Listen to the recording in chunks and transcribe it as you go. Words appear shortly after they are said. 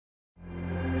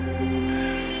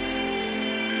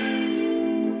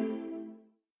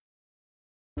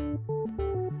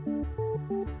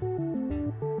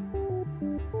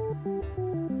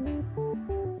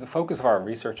focus of our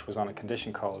research was on a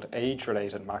condition called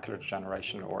age-related macular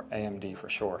degeneration, or AMD for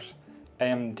short.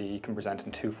 AMD can present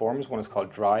in two forms. One is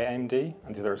called dry AMD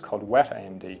and the other is called wet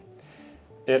AMD.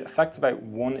 It affects about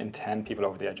 1 in 10 people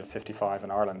over the age of 55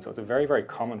 in Ireland, so it's a very, very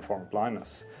common form of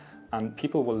blindness, and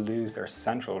people will lose their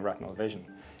central retinal vision.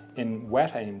 In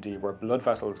wet AMD, where blood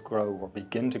vessels grow or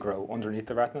begin to grow underneath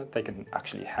the retina, they can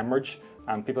actually hemorrhage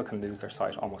and people can lose their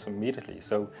sight almost immediately.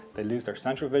 So they lose their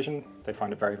central vision, they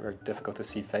find it very, very difficult to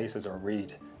see faces or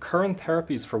read. Current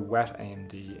therapies for wet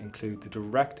AMD include the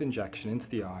direct injection into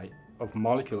the eye of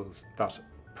molecules that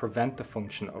prevent the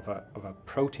function of a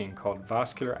protein called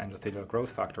vascular endothelial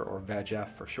growth factor, or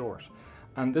VEGF for short.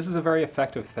 And this is a very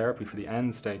effective therapy for the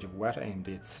end stage of wet AMD.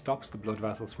 It stops the blood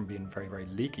vessels from being very, very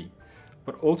leaky.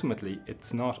 But ultimately,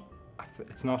 it's not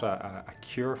a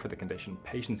cure for the condition.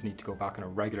 Patients need to go back on a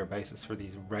regular basis for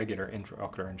these regular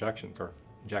intraocular injections, or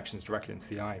injections directly into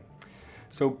the eye.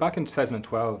 So back in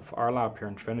 2012, our lab here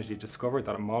in Trinity discovered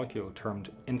that a molecule termed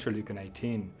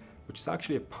interleukin-18, which is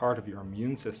actually a part of your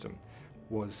immune system,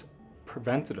 was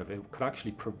preventative. It could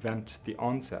actually prevent the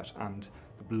onset and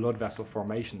the blood vessel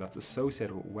formation that's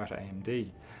associated with wet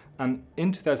AMD. And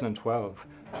in 2012,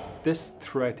 this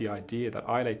threw out the idea that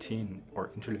IL-18, or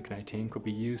interleukin-18, could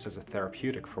be used as a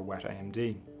therapeutic for wet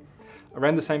AMD.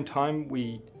 Around the same time,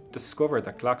 we discovered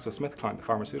that GlaxoSmithKline, the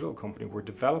pharmaceutical company, were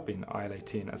developing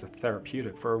IL-18 as a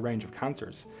therapeutic for a range of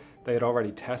cancers. They had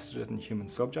already tested it in human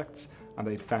subjects, and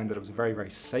they had found that it was a very,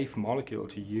 very safe molecule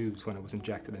to use when it was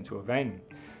injected into a vein.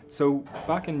 So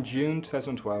back in June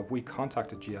 2012, we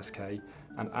contacted GSK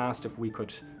and asked if we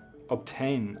could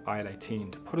obtain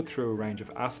IL-18 to put it through a range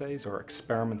of assays or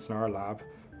experiments in our lab,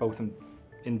 both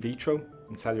in vitro,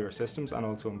 in cellular systems, and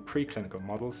also in preclinical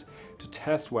models, to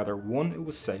test whether, one, it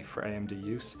was safe for AMD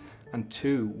use, and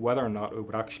two, whether or not it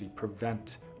would actually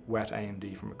prevent wet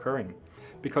AMD from occurring.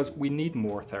 Because we need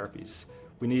more therapies.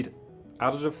 We need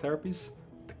additive therapies.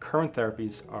 The current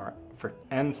therapies are for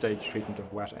end-stage treatment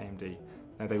of wet AMD.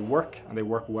 Now they work, and they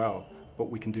work well,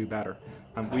 but we can do better.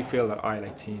 And we feel that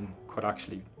IL-18 could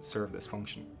actually serve this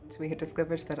function. We had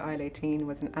discovered that IL-18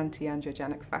 was an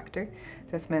anti-angiogenic factor.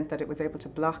 This meant that it was able to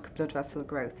block blood vessel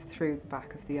growth through the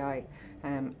back of the eye,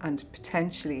 and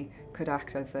potentially could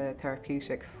act as a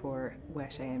therapeutic for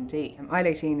wet AMD.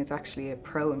 IL-18 is actually a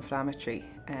pro-inflammatory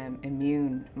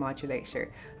immune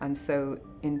modulator, and so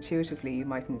intuitively you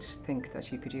mightn't think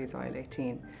that you could use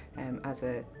IL-18 as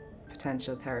a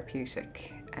potential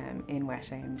therapeutic in wet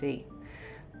AMD.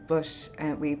 But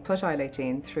we put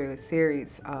IL-18 through a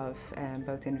series of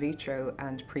both in vitro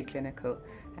and preclinical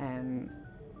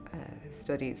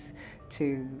studies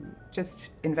to just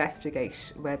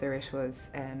investigate whether it was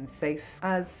safe.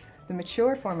 As the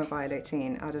mature form of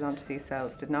IL-18 added onto these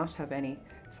cells did not have any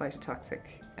cytotoxic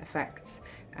effects,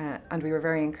 and we were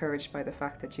very encouraged by the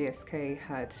fact that GSK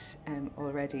had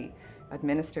already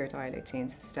administered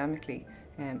IL-18 systemically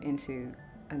into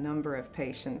a number of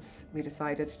patients. We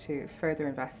decided to further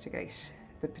investigate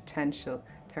the potential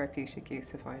therapeutic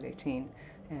use of IL-18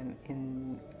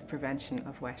 in the prevention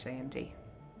of wet AMD.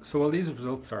 So while these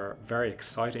results are very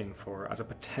exciting as a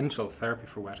potential therapy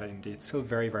for wet AMD, it's still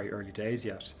very, very early days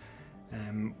yet.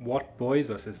 What buoys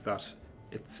us is that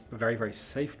it's a very, very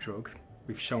safe drug.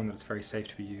 We've shown that it's very safe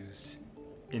to be used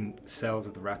in cells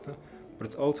of the retina, but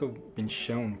it's also been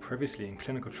shown previously in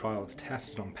clinical trials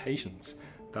tested on patients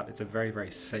that it's a very,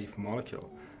 very safe molecule,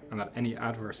 and that any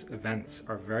adverse events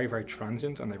are very, very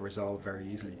transient and they resolve very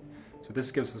easily. So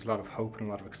this gives us a lot of hope and a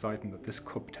lot of excitement that this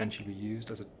could potentially be used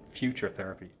as a future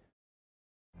therapy.